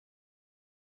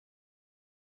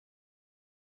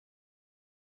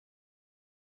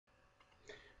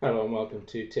Hello and welcome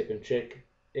to Tip and Trick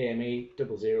AME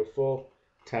 004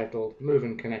 titled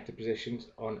Moving Connector Positions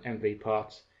on MV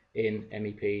Parts in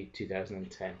MEP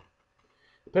 2010.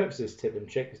 The purpose of this tip and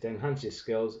trick is to enhance your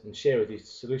skills and share with you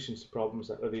solutions to problems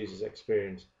that other users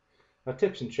experience. Our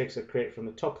tips and tricks are created from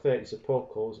the top 30 support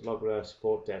calls logged with our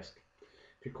support desk.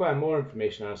 If you require more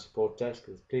information on our support desk,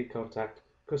 please contact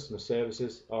customer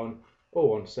services on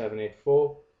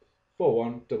 01784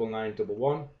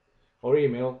 419911 or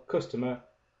email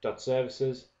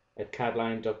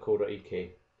customer.services@cadline.co.uk.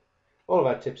 All of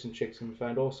our tips and tricks can be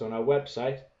found also on our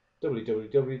website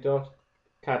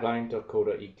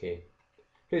www.cadline.co.uk.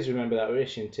 Please remember that we're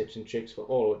issuing tips and tricks for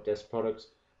all Autodesk products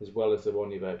as well as the one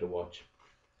you're about to watch.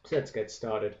 So let's get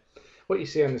started. What you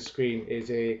see on the screen is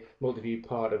a multi-view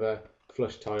part of a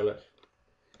flush toilet.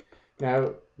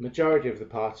 Now, majority of the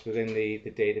parts within the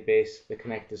database, the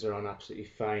connectors are on absolutely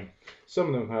fine.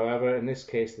 Some of them, however, in this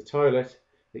case the toilet,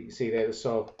 that you can see there, the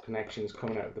saw connection is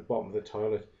coming out of the bottom of the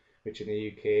toilet, which in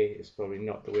the UK is probably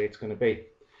not the way it's going to be.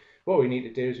 What we need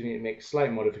to do is we need to make a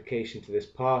slight modification to this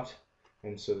part,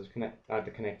 and so add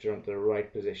the connector onto the right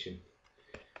position.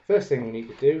 First thing we need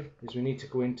to do is we need to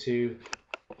go into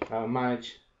our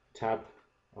Manage tab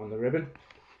on the ribbon.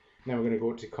 Now we're going to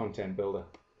go to Content Builder.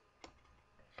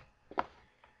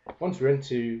 Once we're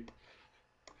into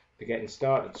the Getting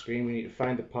Started screen, we need to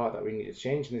find the part that we need to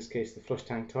change, in this case the flush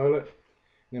tank toilet,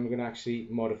 and then we're going to actually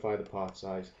modify the part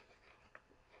size.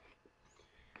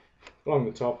 Along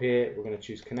the top here we're going to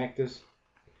choose Connectors,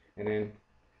 and then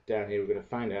down here we're going to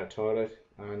find our toilet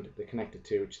and the connector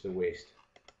to which is the waste.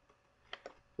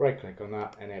 Right click on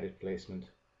that and edit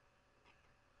placement.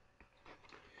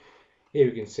 Here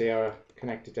we can see our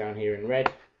connector down here in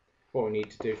red. What we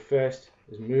need to do first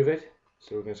is move it.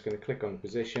 So we're just going to click on the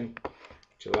position,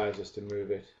 which allows us to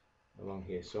move it along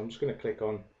here. So I'm just going to click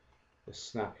on the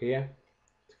snap here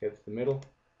to get to the middle,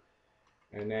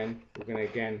 and then we're going to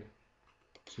again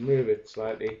just move it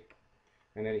slightly,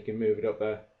 and then you can move it up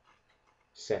a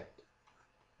set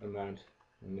amount,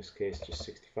 in this case just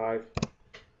 65,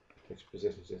 which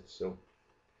positions it. So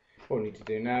what we need to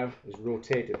do now is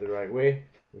rotate it the right way,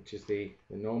 which is the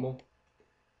normal.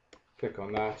 Click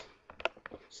on that,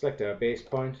 select our base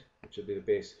point, which will be the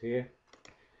base here,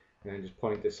 and then just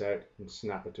point this out and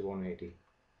snap it to 180.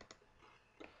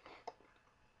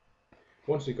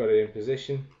 Once we've got it in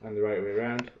position and the right way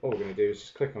around, all we're going to do is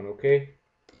just click on OK,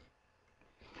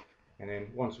 and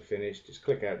then once we're finished, just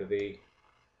click out of the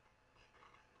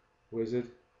wizard,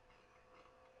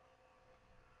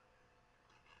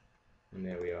 and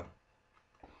there we are.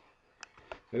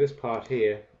 Now this part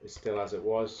here is still as it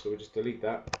was, so we'll just delete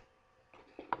that,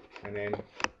 and then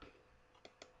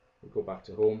we'll go back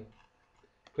to home,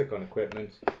 click on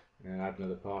equipment, and add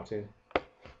another part in.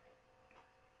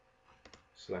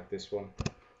 Select this one,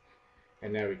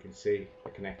 and now we can see the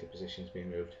connector position has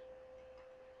been moved.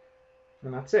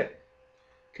 And that's it.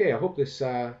 Okay, I hope this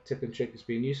tip and trick has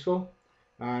been useful,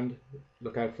 and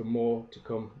look out for more to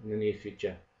come in the near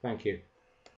future. Thank you.